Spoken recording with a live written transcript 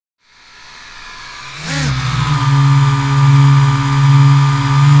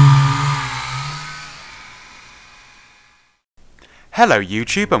Hello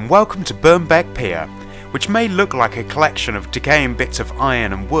YouTube and welcome to Birnbeck Pier, which may look like a collection of decaying bits of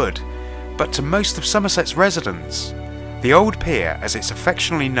iron and wood, but to most of Somerset's residents, the old pier, as it's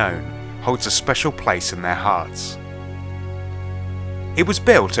affectionately known, holds a special place in their hearts. It was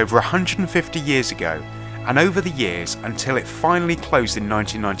built over 150 years ago, and over the years until it finally closed in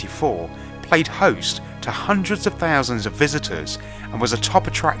 1994, played host to hundreds of thousands of visitors and was a top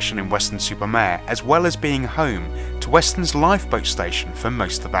attraction in Weston-Super-Mare, as well as being home to Weston's lifeboat station for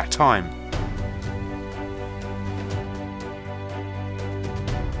most of that time.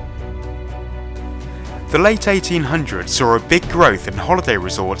 The late 1800s saw a big growth in holiday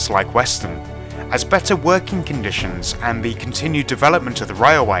resorts like Weston, as better working conditions and the continued development of the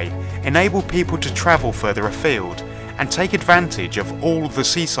railway enabled people to travel further afield and take advantage of all the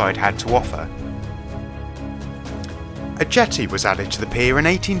seaside had to offer. A jetty was added to the pier in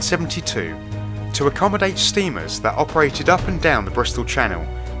 1872 to accommodate steamers that operated up and down the Bristol Channel,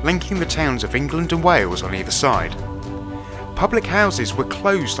 linking the towns of England and Wales on either side. Public houses were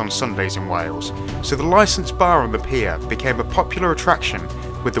closed on Sundays in Wales, so the licensed bar on the pier became a popular attraction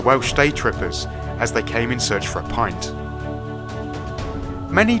with the Welsh day trippers as they came in search for a pint.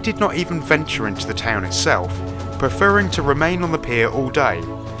 Many did not even venture into the town itself, preferring to remain on the pier all day,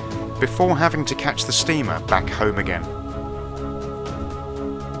 before having to catch the steamer back home again.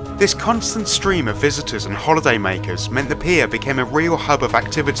 This constant stream of visitors and holidaymakers meant the pier became a real hub of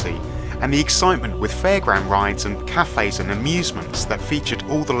activity and the excitement with fairground rides and cafes and amusements that featured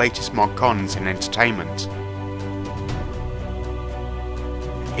all the latest mod-cons in entertainment.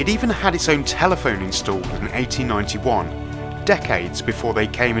 It even had its own telephone installed in 1891, decades before they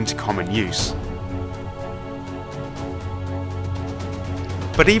came into common use.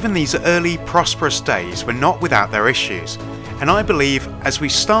 But even these early prosperous days were not without their issues, and I believe as we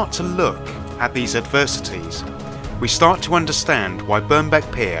start to look at these adversities, we start to understand why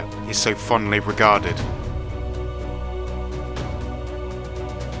Birnbeck Pier is so fondly regarded.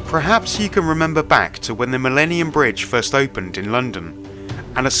 Perhaps you can remember back to when the Millennium Bridge first opened in London,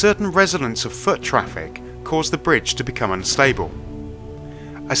 and a certain resonance of foot traffic caused the bridge to become unstable.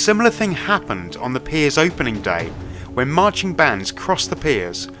 A similar thing happened on the pier's opening day when marching bands crossed the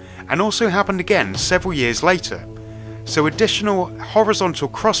piers, and also happened again several years later, so additional horizontal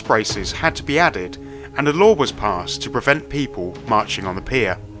cross braces had to be added and a law was passed to prevent people marching on the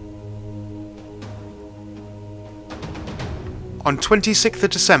pier. On 26th of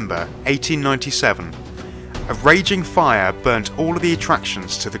December 1897, a raging fire burnt all of the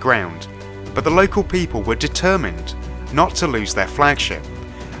attractions to the ground, but the local people were determined not to lose their flagship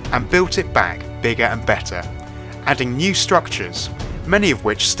and built it back bigger and better, adding new structures, many of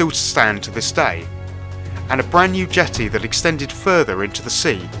which still stand to this day, and a brand new jetty that extended further into the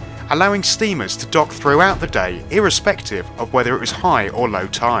sea, allowing steamers to dock throughout the day irrespective of whether it was high or low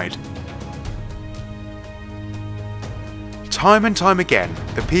tide. Time and time again,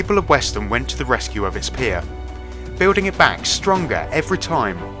 the people of Weston went to the rescue of its pier, building it back stronger every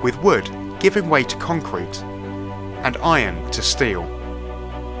time, with wood giving way to concrete and iron to steel.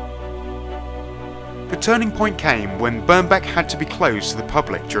 The turning point came when Birnbeck had to be closed to the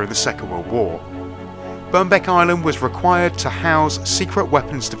public during the Second World War. Birnbeck Island was required to house secret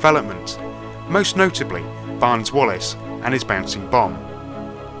weapons development, most notably Barnes Wallis and his bouncing bomb.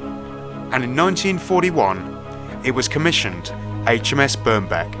 And in 1941, it was commissioned HMS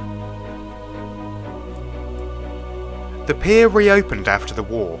Birnbeck. The pier reopened after the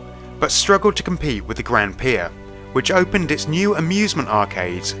war, but struggled to compete with the Grand Pier, which opened its new amusement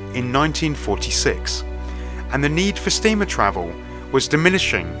arcades in 1946, and the need for steamer travel was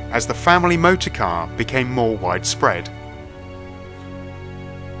diminishing as the family motorcar became more widespread.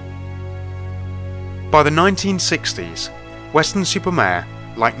 By the 1960s, Weston-Super-Mare,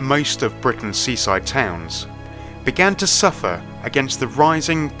 like most of Britain's seaside towns, began to suffer against the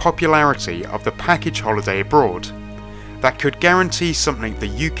rising popularity of the package holiday abroad that could guarantee something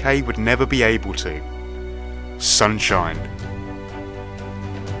the UK would never be able to: sunshine.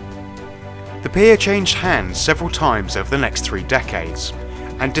 The pier changed hands several times over the next 3 decades,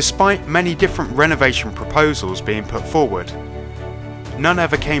 and despite many different renovation proposals being put forward, none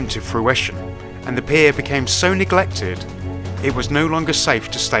ever came to fruition, and the pier became so neglected it was no longer safe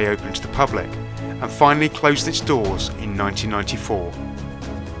to stay open to the public, and finally closed its doors in 1994.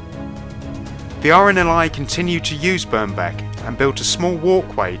 The RNLI continued to use Birnbeck and built a small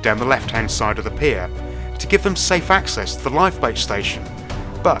walkway down the left-hand side of the pier to give them safe access to the lifeboat station,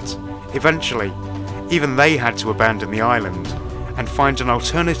 but eventually, even they had to abandon the island and find an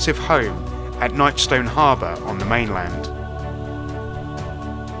alternative home at Nightstone Harbour on the mainland.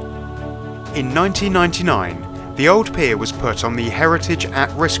 In 1999, The old pier was put on the Heritage at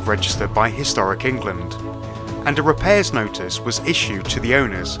Risk register by Historic England, and a repairs notice was issued to the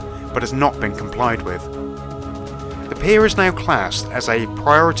owners but has not been complied with. The pier is now classed as a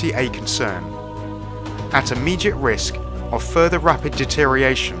Priority A concern, at immediate risk of further rapid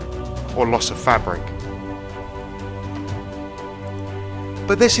deterioration or loss of fabric.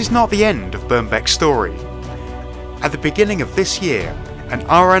 But this is not the end of Birnbeck's story. At the beginning of this year, an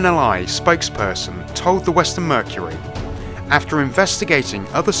RNLI spokesperson told the Western Mercury, after investigating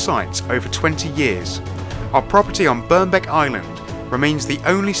other sites over 20 years, our property on Birnbeck Island remains the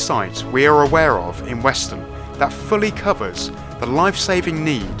only site we are aware of in Weston that fully covers the life-saving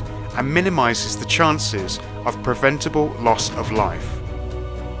need and minimises the chances of preventable loss of life.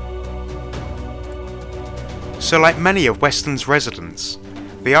 So like many of Weston's residents,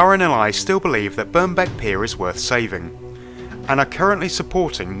 the RNLI still believe that Birnbeck Pier is worth saving, and are currently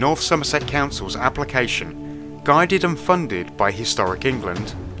supporting North Somerset Council's application, guided and funded by Historic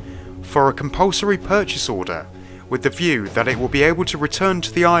England, for a compulsory purchase order with the view that it will be able to return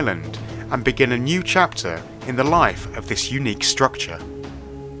to the island and begin a new chapter in the life of this unique structure.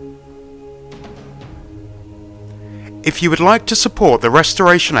 If you would like to support the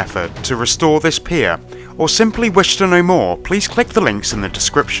restoration effort to restore this pier, or simply wish to know more, please click the links in the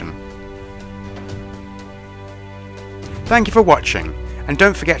description. Thank you for watching, and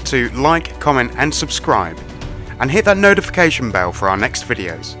don't forget to like, comment and subscribe, and hit that notification bell for our next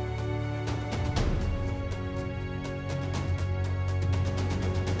videos.